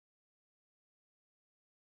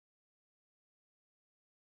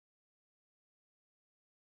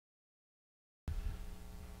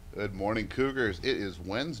Good morning, Cougars. It is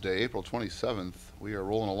Wednesday, April 27th. We are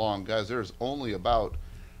rolling along. Guys, there's only about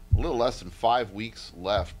a little less than 5 weeks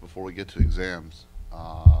left before we get to exams.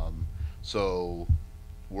 So,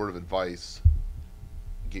 word of advice,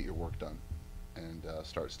 get your work done and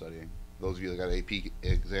start studying. Those of you that got AP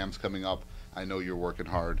exams coming up, I know you're working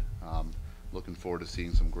hard. Looking forward to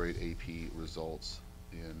seeing some great AP results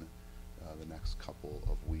in the next couple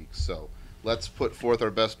of weeks. So, let's put forth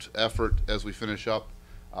our best effort as we finish up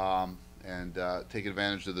and take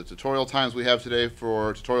advantage of the tutorial times we have today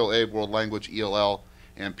for Tutorial A, World Language, ELL,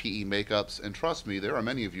 and PE makeups. And trust me, there are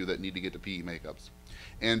many of you that need to get to PE makeups.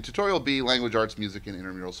 And Tutorial B, Language Arts, Music, and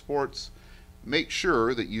Intramural Sports. Make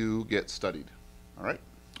sure that you get studied. All right?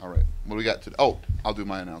 All right. What do we got today? Oh, I'll do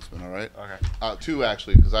my announcement, all right? Okay. Two,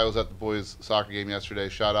 actually, because I was at the boys' soccer game yesterday.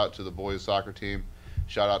 Shout out to the boys' soccer team.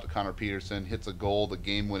 Shout out to Connor Peterson. Hits a goal, the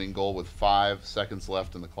game-winning goal with 5 seconds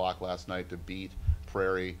left in the clock last night to beat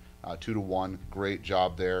Prairie 2-1. Great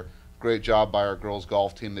job there. Great job by our girls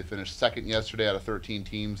golf team. They finished second yesterday out of 13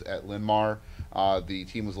 teams at Linmar. The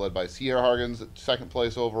team was led by Sierra Hargens, second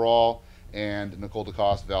place overall, and Nicole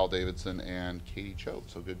DeCoste, Val Davidson, and Katie Choate.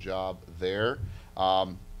 So good job there.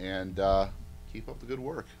 And keep up the good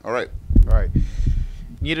work. All right. All right.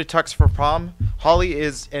 Need a tux for prom? Holly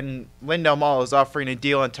is in Lindell Mall is offering a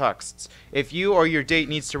deal on tuxes. If you or your date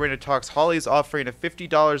needs to rent a tux, Holly is offering a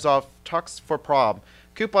 $50 off tux for prom.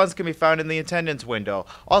 Coupons can be found in the attendance window.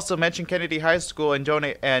 Also, mention Kennedy High School and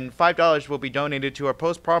donate, and $5 will be donated to our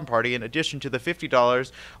post-prom party in addition to the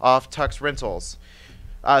 $50 off tux rentals.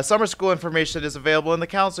 Summer school information is available in the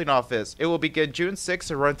counseling office. It will begin June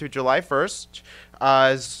 6th and run through July 1st.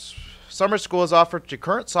 Summer school is offered to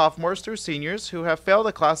current sophomores through seniors who have failed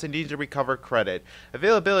a class and need to recover credit.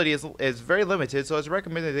 Availability is very limited, so it's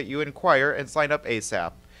recommended that you inquire and sign up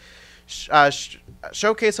ASAP.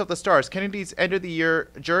 Showcase of the Stars, Kennedy's end of the year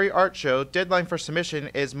jury art show. Deadline for submission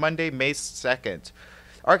is Monday, May 2nd.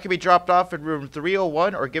 Art can be dropped off in room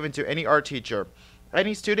 301 or given to any art teacher.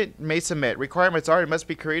 Any student may submit. Requirements are it must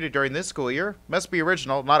be created during this school year, must be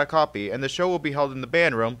original, not a copy, and the show will be held in the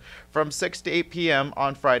band room from 6 to 8 p.m.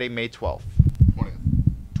 on Friday, May 12th.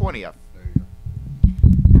 20th. There you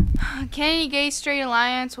go. Kennedy Gay Straight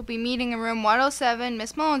Alliance will be meeting in room 107,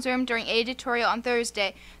 Miss Mullen's room, during a tutorial on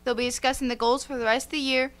Thursday. They'll be discussing the goals for the rest of the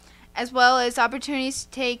year, as well as opportunities to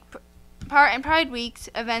take part in Pride Week's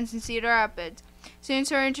events in Cedar Rapids. Students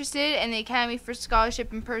who are interested in the Academy for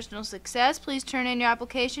Scholarship and Personal Success, please turn in your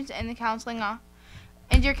applications and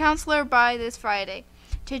your counselor by this Friday.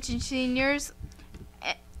 Attention seniors,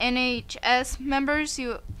 NHS members,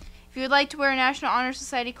 if you would like to wear a National Honor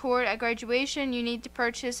Society cord at graduation, you need to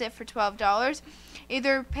purchase it for $12.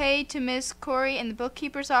 Either pay to Miss Corey in the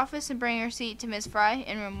bookkeeper's office and bring your receipt to Miss Fry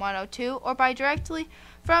in room 102, or buy directly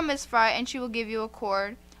from Miss Fry and she will give you a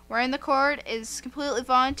cord. Wearing the cord is completely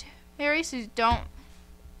voluntary, so don't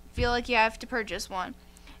feel like you have to purchase one.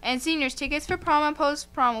 And seniors, tickets for prom and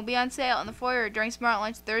post-prom will be on sale in the foyer during Smart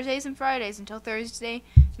Lunch Thursdays and Fridays until Thursday,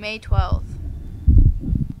 May 12th.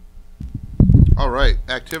 All right,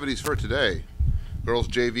 activities for today. Girls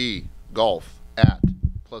JV golf at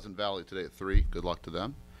Pleasant Valley today at 3. Good luck to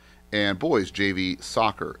them. And boys JV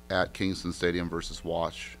soccer at Kingston Stadium versus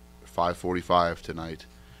Wash, 5:45 tonight.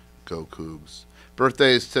 Go Cougs.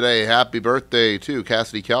 Birthdays today. Happy birthday to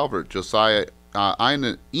Cassidy Calvert, Josiah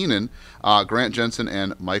Enan, Grant Jensen,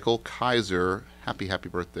 and Michael Kaiser. Happy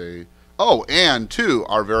birthday. Oh, and to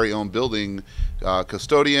our very own building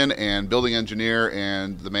custodian and building engineer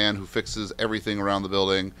and the man who fixes everything around the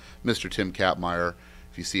building, Mr. Tim Kapmeyer.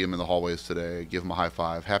 If you see him in the hallways today, give him a high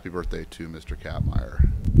five. Happy birthday to Mr. Kapmeyer.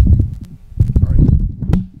 All right.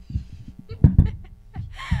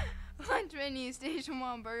 Lunch menu: Station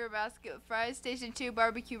 1, burger basket with fries. Station 2,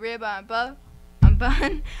 barbecue rib on bun.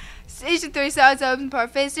 Station 3, salads, open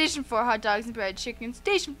parfait. Station 4, hot dogs and bread chicken.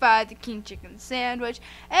 Station 5, the king chicken sandwich.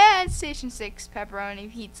 And Station 6,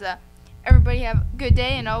 pepperoni pizza. Everybody have a good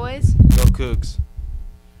day, and always Go Cougs.